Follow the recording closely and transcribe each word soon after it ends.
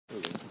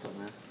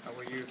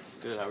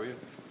Good, how are you?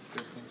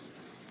 Good, thanks.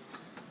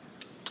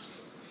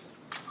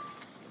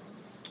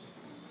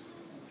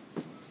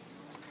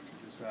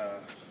 Is this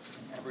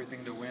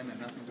everything to win and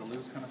nothing to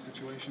lose kind of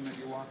situation that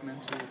you're walking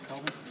into with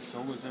Kelvin? It's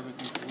always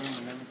everything to win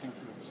and everything to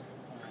lose.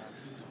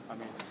 I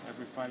mean,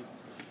 every fight,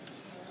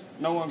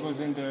 no one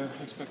goes in there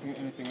expecting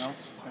anything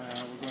else.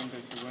 We're going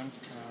there to win.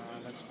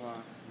 That's what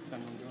I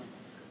intend on doing.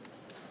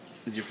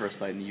 This is your first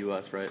fight in the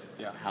U.S., right?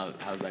 Yeah. How's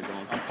that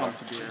going so I'm far?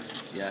 pumped to be here.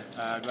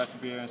 Yeah. Glad to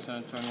be here in San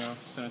Antonio.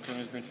 San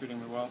Antonio's been treating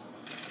me well.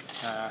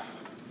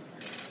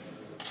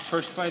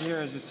 First fight here,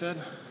 as you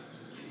said.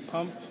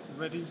 Pumped,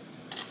 ready.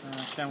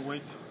 Can't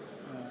wait.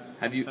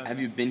 Have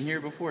you been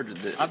here before? I've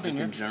been just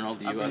here. in general,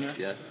 the I've been U.S.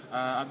 here.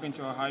 Yeah. I've been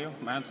to Ohio.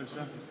 My aunt's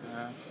there.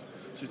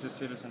 She's a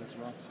citizen as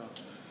well. So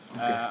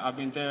Okay. I've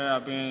been there.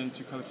 I've been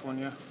to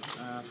California.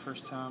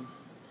 First time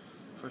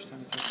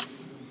in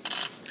Texas.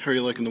 How are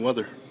you liking the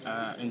weather?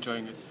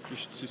 Enjoying it. You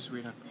should see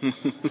Sweden.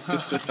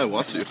 I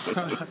want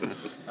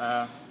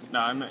to. No,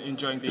 I'm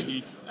enjoying the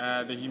heat.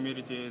 The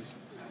humidity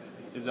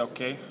is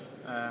okay.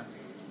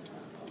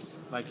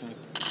 Liking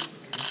it.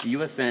 The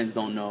U.S. fans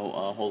don't know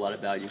a whole lot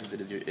about you because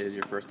it is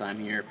your first time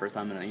here, first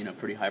time in a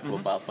pretty high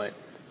profile fight.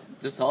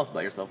 Just tell us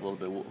about yourself a little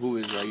bit. Who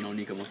is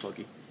Nico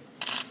Musoke?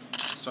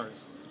 Sorry.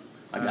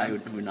 A guy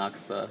who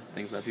knocks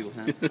things out of people's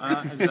hands.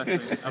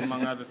 Exactly,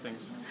 among other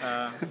things.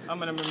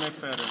 I'm an MMA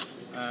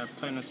fighter,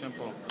 plain and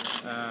simple.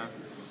 I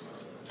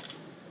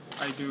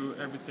do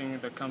everything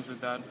that comes with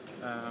that.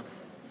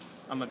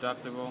 I'm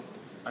adaptable.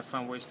 I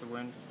find ways to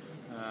win.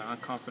 I'm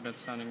confident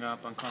standing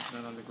up. I'm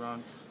confident on the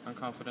ground. I'm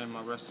confident in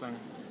my wrestling.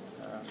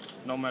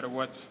 No matter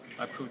what,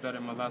 I proved that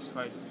in my last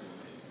fight.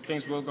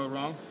 Things will go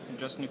wrong. You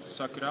just need to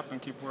suck it up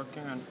and keep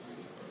working, and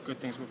good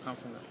things will come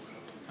from that.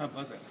 How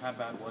was it? How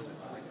bad was it?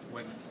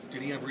 Like,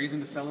 did he have reason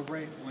to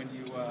celebrate when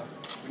you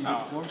hit the No,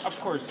 floor? of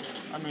course.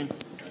 I mean,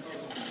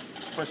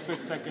 for a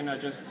split second, I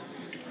just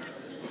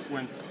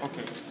went,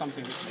 okay,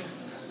 something hit me.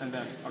 And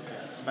then, okay,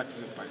 back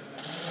to the fight.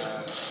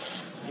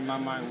 In my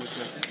mind, was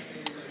just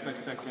split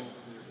second.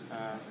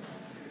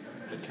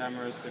 The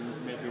cameras, they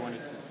maybe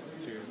wanted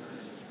to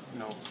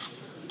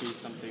be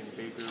something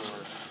bigger,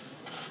 or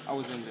I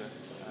was in there.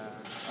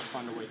 I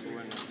found a way to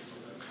win.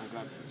 I'm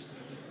glad.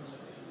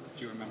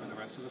 Do you remember the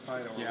rest of the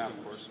fight? Or Yeah, was it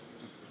of course.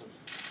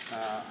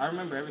 I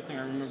remember everything.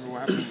 I remember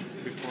what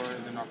happened before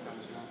the knockdown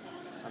as well.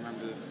 I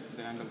remember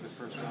the end of the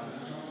first round,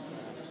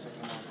 the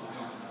second round.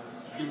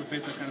 You ever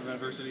faced that kind of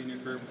adversity in your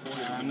career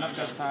before? I'm not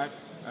that type.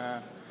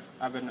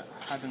 I've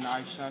had an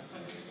eye shot.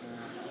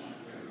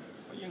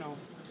 But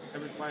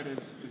every fight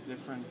is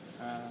different.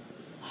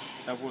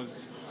 That was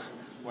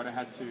what I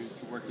had to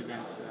work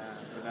against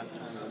for that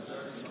time.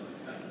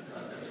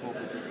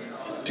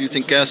 Do you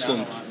think Down a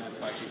Gastelum? lot in that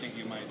fight. Do you think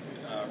you might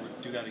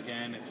do that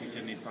again if you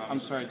did any problems? I'm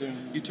sorry, I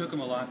didn't. You took him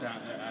a lot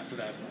down after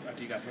that.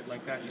 After you got hit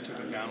like that, you took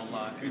him down a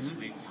lot.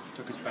 Basically,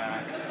 took his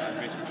back.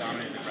 Basically,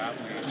 dominated the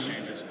grappling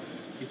exchanges.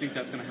 You think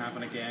that's going to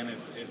happen again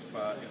if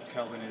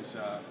Kelvin is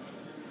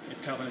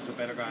the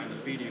better guy on the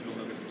feet? Are you going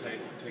to look to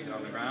take it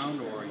on the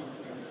ground, or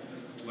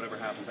whatever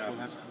happens We'll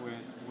afterwards? have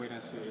to wait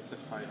and see. It's a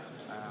fight.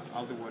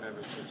 I'll do whatever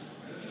it takes.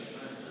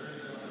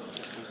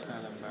 We'll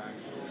stand and bang.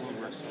 We'll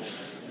wrestle.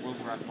 We'll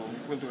grapple.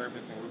 We'll do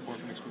everything. We're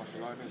both mixed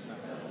martial artists now.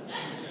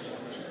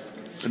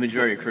 The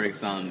majority of critics,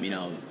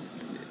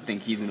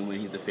 think he's going to win.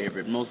 He's the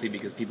favorite, mostly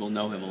because people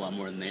know him a lot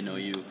more than they know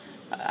you.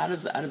 How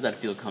does that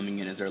feel coming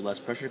in? Is there less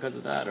pressure because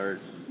of that, or?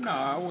 No,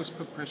 I always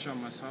put pressure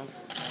on myself.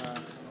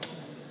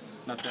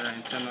 Not that I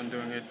intend on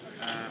doing it.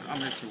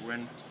 I'm here to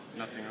win,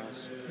 nothing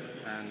else.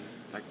 And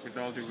with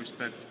all due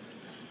respect,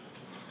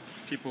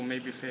 people may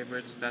be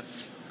favorites.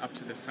 That's up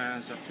to the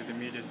fans, up to the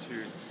media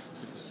to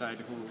decide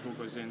who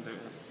goes in the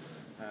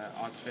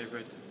odds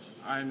favorite.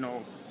 I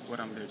know what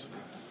I'm there to do,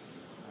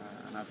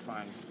 and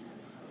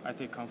I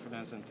take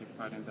confidence and take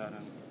pride in that,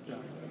 and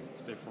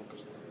stay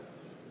focused.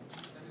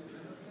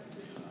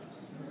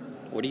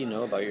 What do you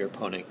know about your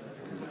opponent,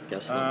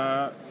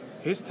 Gustafsson?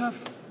 He's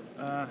tough,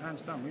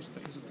 hands down. He's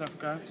a tough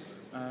guy.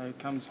 He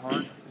comes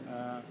hard,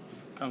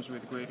 comes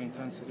with great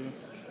intensity,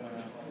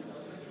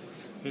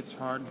 hits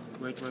hard,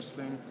 great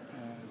wrestling.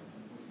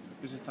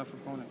 He's a tough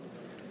opponent.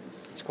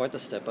 It's quite the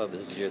step up.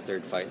 This is your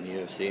third fight in the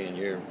UFC, and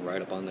you're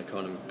right up on the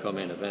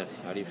co-main event.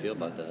 How do you feel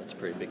about that? It's a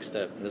pretty big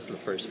step. This is the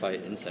first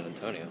fight in San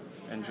Antonio.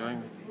 Enjoying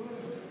it.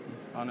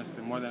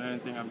 Honestly, more than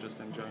anything, I'm just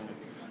enjoying it.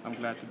 I'm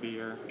glad to be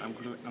here. I'm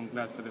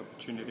glad for the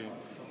opportunity,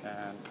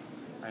 and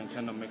I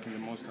intend on making the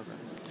most of it.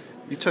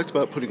 You talked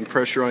about putting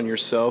pressure on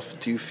yourself.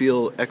 Do you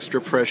feel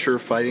extra pressure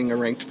fighting a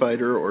ranked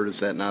fighter, or does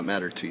that not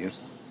matter to you?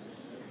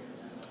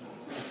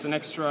 It's an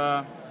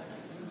extra,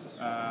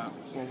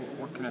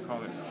 what can I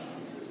call it?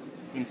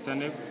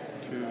 Incentive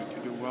to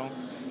do well.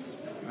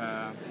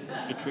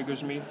 It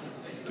triggers me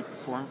to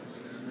perform.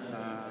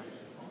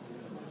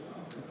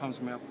 It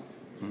pumps me up.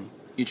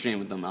 You train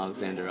with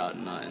Alexander out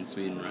in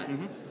Sweden, right?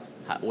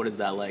 What is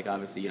that like?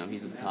 Obviously,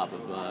 he's at the top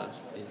of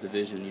his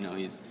division.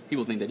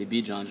 People think that he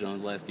beat John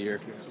Jones last year.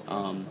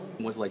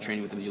 What's it like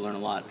training with him? You learn a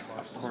lot.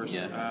 Of course.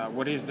 Yeah.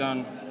 What he's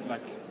done,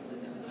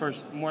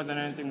 first, more than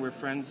anything, we're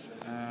friends.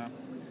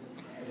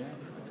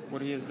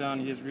 what he has done,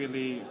 he has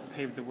really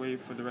paved the way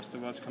for the rest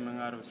of us coming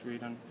out of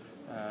Sweden.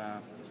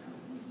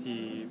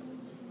 He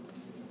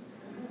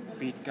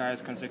beat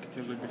guys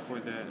consecutively before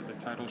the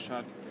title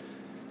shot.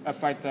 A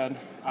fight that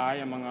I,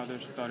 among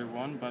others, thought he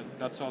won, but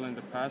that's all in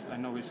the past. I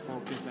know he's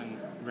focused and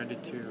ready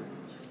to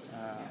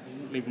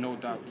leave no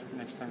doubt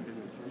next time they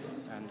meet.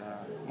 And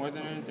more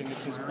than anything,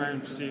 it's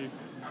inspiring to see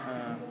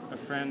a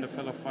friend, a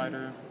fellow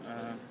fighter,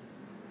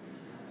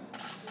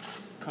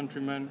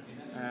 countryman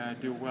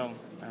do well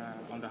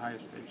on the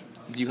highest stage.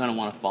 Do you kind of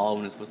want to follow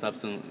in his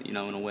footsteps, and in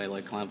a way,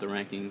 like climb up the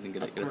rankings and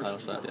get a title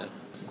shot? Yeah.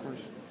 Of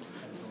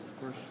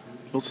course.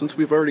 Well, since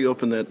we've already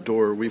opened that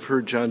door, we've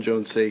heard Jon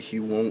Jones say he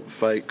won't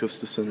fight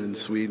Gustafsson in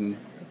Sweden.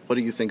 What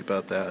do you think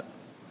about that?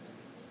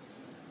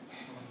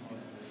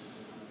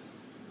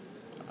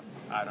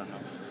 I don't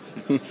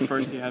know.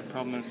 First, he had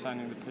problems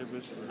signing the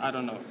papers. I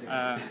don't know.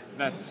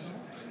 That's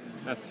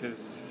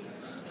his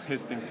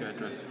thing to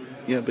address.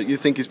 Yeah, but you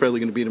think he's probably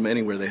going to beat him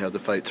anywhere they have the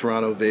fight.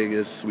 Toronto,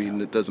 Vegas,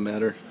 Sweden, it doesn't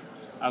matter.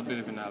 I'll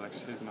believe in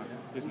Alex. He's my man.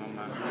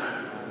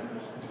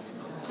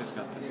 He's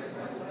got this.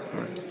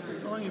 All right.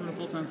 How long have you been a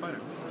full-time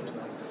fighter?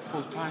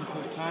 Full-time. I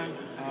don't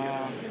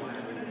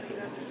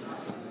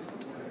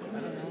know.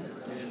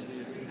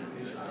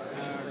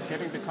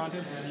 Getting the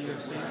content at the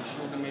UFC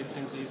surely made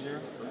things easier,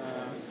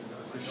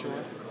 for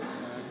sure.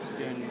 It's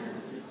been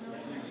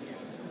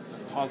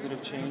a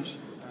positive change,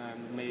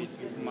 made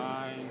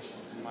my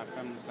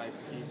family's life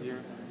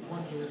easier.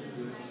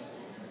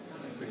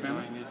 Big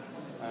family?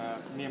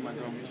 Me and my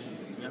girlfriend.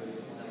 Yeah.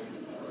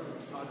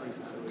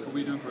 What were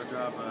you doing for a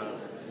job?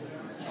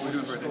 What were you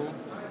doing for a day?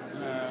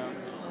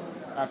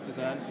 After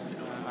that,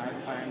 I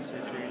had plans to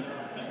train.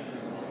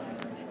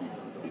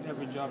 Did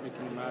every job you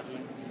can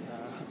imagine,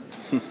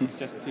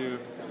 just to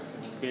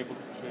be able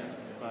to train.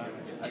 But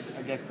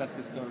I guess that's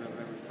the story of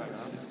every fighter.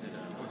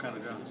 What kind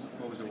of jobs?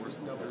 What was the worst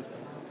one?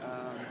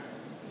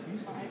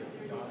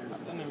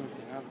 I've done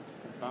everything.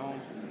 I've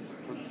bounced,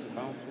 worked as a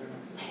bouncer,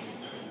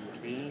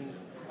 cleaned,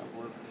 I've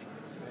worked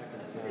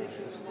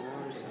in the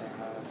stores,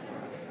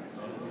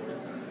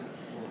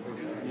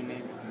 you name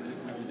it.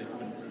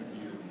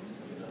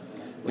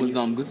 Was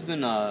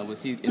Gustafsson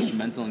was he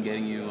instrumental in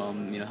getting you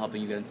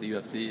helping you get into the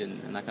UFC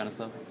and that kind of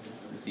stuff?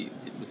 Was he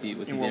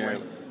In what there?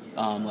 way?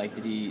 Like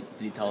did he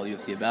tell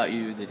UFC about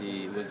you?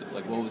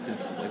 What was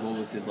his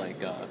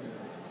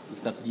the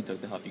steps that he took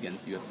to help you get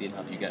into the UFC and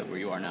help you get where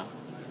you are now?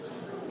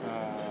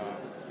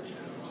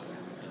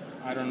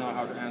 I don't know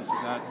how to answer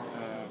that.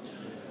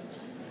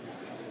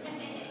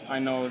 I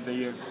know the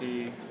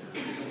UFC.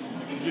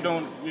 You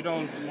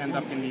don't end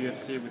up in the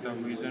UFC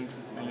without reason,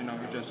 and you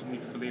just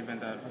need to believe in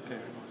that. Okay,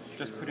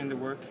 just put in the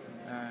work.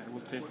 It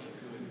will take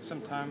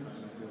some time,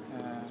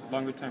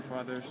 longer time for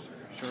others,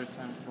 shorter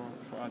time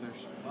for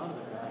others,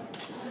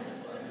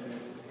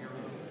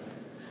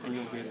 and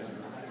you'll be there.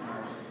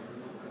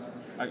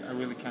 I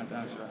really can't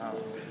answer how,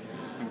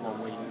 in what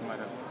way you might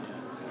have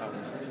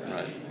helped.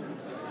 Right.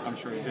 I'm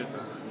sure he did,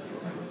 though.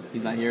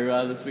 He's not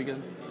here this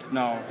weekend?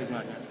 No, he's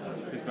not here.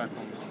 He's back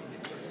home.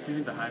 Do you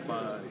think the hype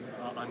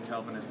on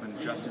Kelvin has been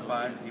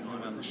justified? He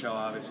went on the show,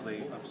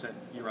 obviously, upset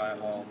Uriah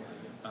Hall.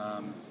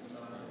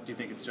 Do you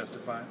think it's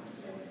justified?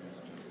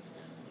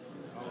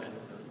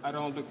 I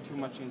don't look too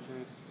much into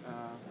it.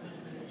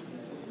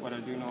 What I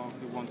do know,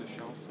 he won the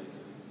show.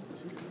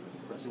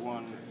 He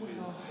won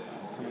his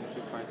coming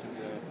 2 fights in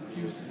the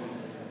UFC.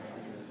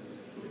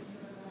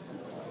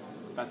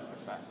 That's the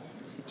fact.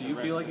 Do you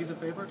feel like he's a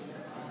favorite?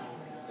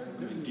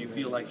 Do you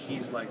feel like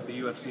he's like the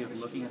UFC is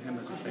looking at him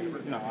as a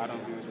favorite? No, I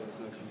don't view it as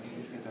in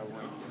that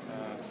way.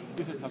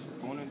 He's a tough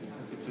opponent.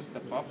 It's a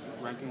step up,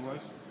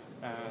 ranking-wise,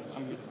 and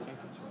I'm here to take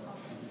it.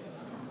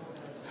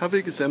 How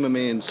big is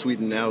MMA in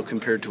Sweden now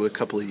compared to a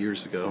couple of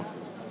years ago?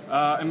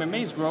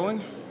 MMA is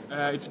growing.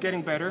 It's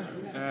getting better.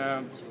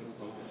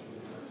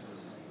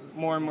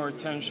 More and more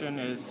attention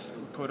is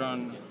put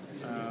on,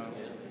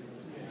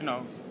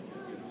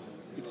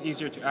 it's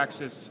easier to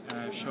access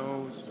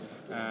shows.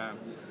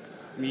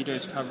 Media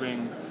is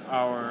covering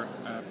our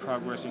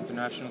progress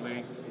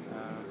internationally.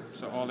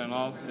 So all in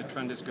all, the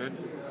trend is good.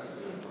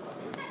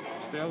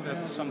 Still,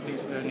 there's some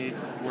things that need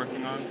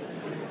working on,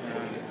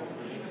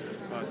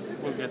 but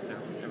we'll get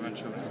there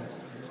eventually.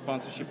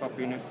 Sponsorship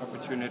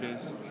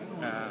opportunities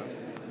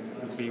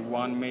would be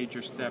one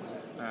major step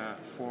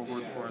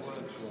forward for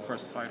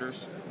us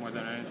fighters, more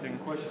than anything.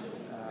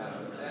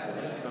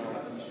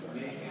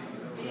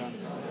 Yeah.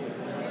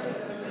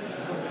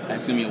 I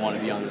assume you want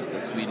to be on the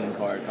Sweden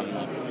card coming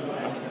up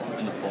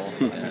in the fall.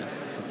 Yeah.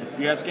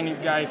 You ask any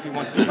guy if he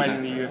wants to fight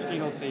in the UFC,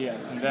 he'll say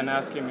yes. And then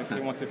ask him if he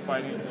wants to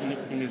fight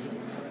in his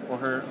or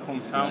her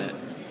hometown. Right.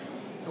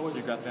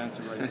 You got the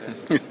answer right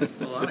there.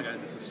 For a lot of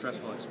guys, it's a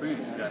stressful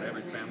experience. You've got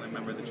every family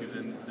member that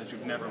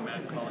you've never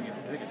met calling you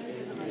for tickets.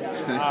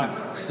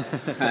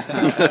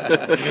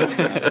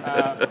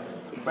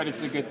 But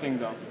it's a good thing,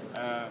 though.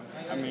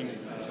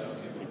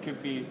 It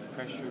could be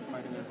pressure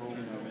fighting at home.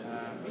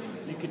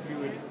 You could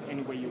view it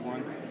any way you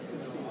want.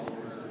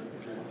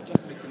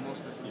 Just make the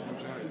most of it.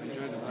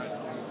 Enjoy the ride.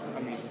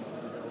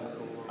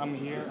 I'm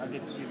here. I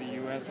get to see the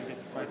U.S. I get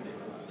to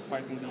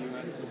fight in the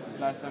U.S.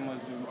 Last time I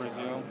was in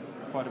Brazil.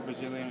 Fought a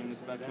Brazilian in his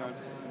backyard.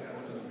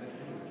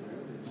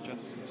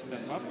 Just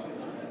step up,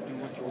 do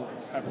what you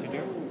have to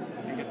do,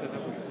 and get the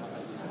W.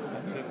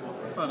 That's it.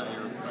 You fought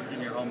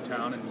in your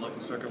hometown in the local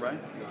circuit, right?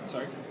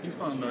 Sorry? You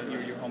fought in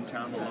your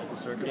hometown in the local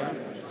circuit, Yeah.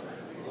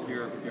 right?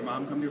 Your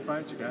mom come to your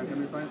fights? Your dad come to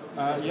your fights?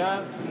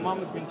 Yeah, mom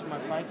has been to my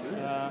fights.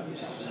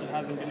 She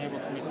hasn't been able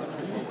to make the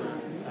trip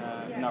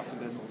over now for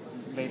the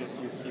latest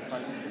UFC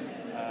fight.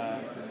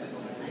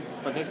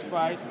 For this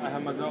fight, I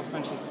have my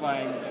girlfriend. She's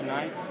flying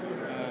tonight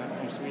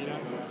from Sweden.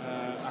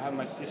 I have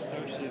my sister.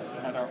 She's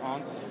at our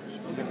aunt's.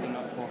 She lives in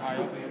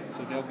Ohio,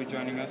 so they'll be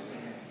joining us.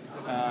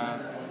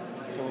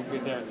 So we'll be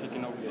there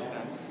taking over the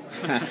stands.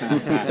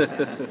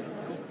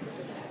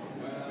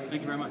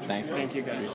 Thank you very much. Thanks. Thank you, guys.